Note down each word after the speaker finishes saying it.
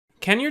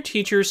Can your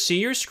teacher see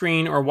your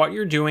screen or what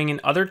you're doing in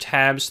other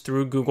tabs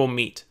through Google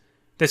Meet?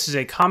 This is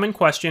a common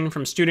question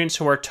from students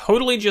who are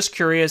totally just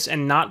curious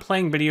and not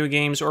playing video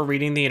games or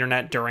reading the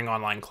internet during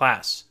online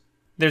class.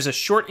 There's a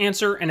short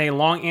answer and a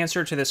long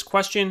answer to this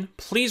question.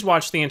 Please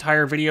watch the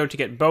entire video to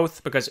get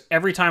both, because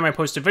every time I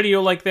post a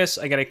video like this,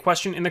 I get a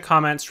question in the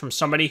comments from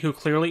somebody who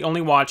clearly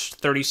only watched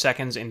 30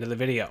 seconds into the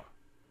video.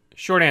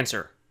 Short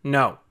answer,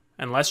 no.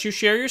 Unless you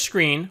share your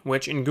screen,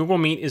 which in Google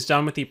Meet is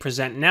done with the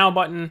Present Now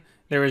button,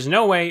 there is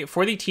no way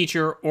for the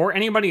teacher or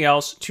anybody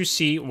else to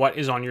see what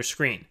is on your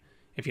screen.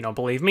 If you don't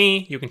believe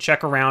me, you can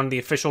check around the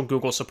official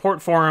Google support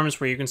forums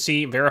where you can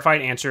see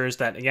verified answers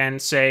that, again,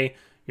 say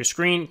your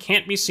screen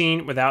can't be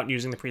seen without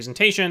using the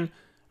presentation,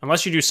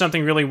 unless you do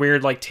something really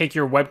weird like take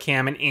your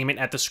webcam and aim it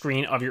at the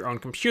screen of your own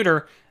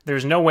computer.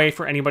 There's no way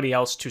for anybody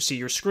else to see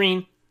your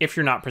screen if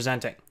you're not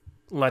presenting.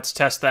 Let's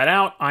test that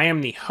out. I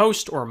am the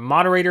host, or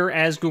moderator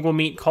as Google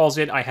Meet calls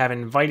it. I have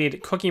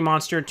invited Cookie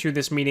Monster to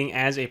this meeting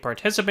as a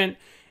participant,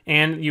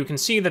 and you can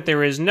see that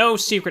there is no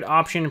secret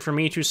option for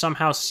me to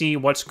somehow see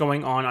what's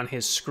going on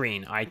his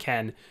screen. I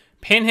can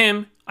pin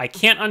him. I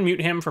can't unmute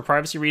him for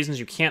privacy reasons.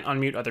 You can't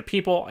unmute other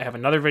people. I have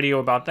another video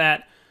about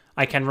that.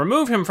 I can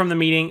remove him from the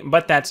meeting,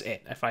 but that's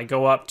it. If I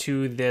go up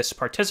to this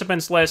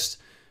participants list,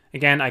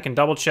 again, I can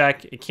double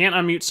check. It can't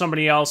unmute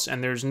somebody else,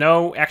 and there's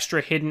no extra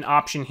hidden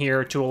option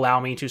here to allow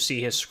me to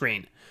see his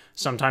screen.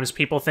 Sometimes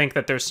people think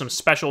that there's some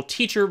special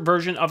teacher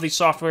version of the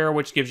software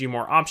which gives you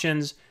more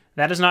options.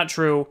 That is not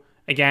true.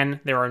 Again,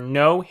 there are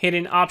no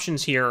hidden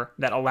options here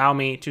that allow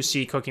me to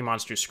see Cookie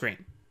Monster's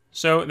screen.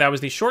 So that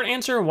was the short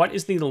answer. What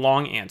is the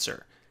long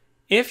answer?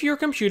 If your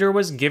computer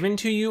was given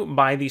to you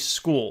by the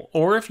school,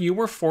 or if you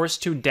were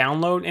forced to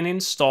download and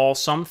install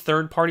some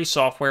third-party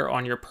software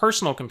on your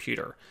personal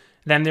computer,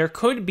 then there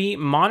could be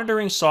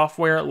monitoring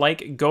software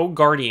like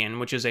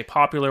GoGuardian, which is a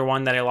popular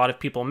one that a lot of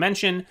people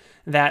mention,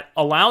 that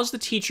allows the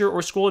teacher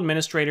or school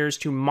administrators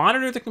to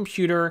monitor the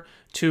computer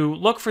to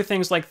look for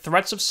things like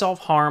threats of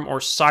self-harm or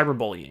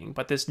cyberbullying.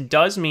 But this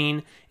does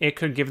mean it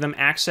could give them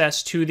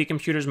access to the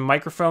computer's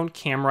microphone,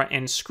 camera,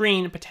 and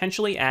screen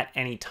potentially at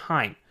any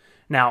time.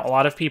 Now, a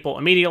lot of people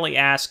immediately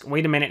ask,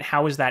 wait a minute,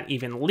 how is that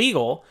even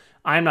legal?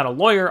 I'm not a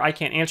lawyer, I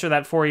can't answer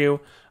that for you.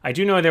 I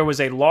do know there was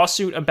a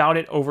lawsuit about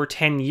it over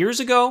 10 years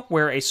ago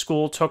where a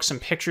school took some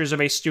pictures of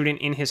a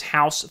student in his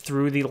house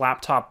through the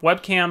laptop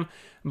webcam,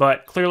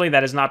 but clearly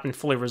that has not been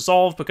fully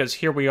resolved because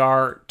here we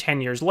are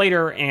 10 years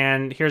later,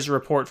 and here's a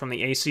report from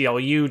the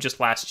ACLU just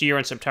last year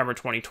in September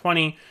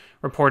 2020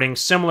 reporting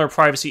similar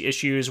privacy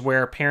issues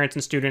where parents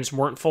and students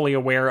weren't fully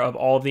aware of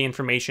all of the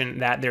information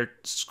that their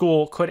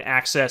school could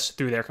access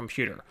through their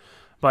computer.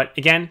 But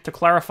again, to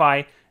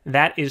clarify,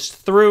 that is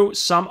through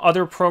some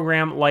other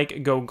program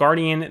like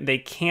GoGuardian. They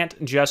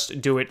can't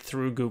just do it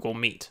through Google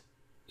Meet.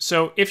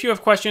 So if you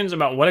have questions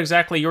about what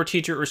exactly your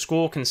teacher or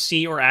school can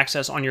see or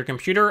access on your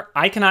computer,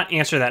 I cannot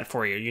answer that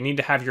for you. You need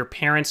to have your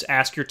parents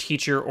ask your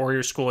teacher or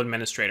your school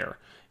administrator.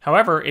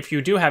 However, if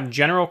you do have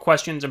general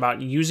questions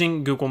about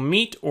using Google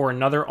Meet or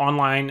another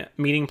online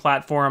meeting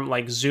platform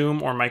like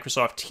Zoom or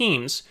Microsoft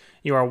Teams,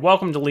 you are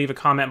welcome to leave a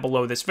comment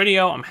below this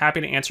video. I'm happy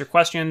to answer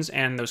questions,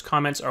 and those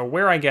comments are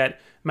where I get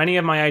many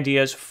of my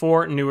ideas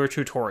for newer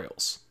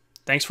tutorials.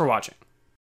 Thanks for watching.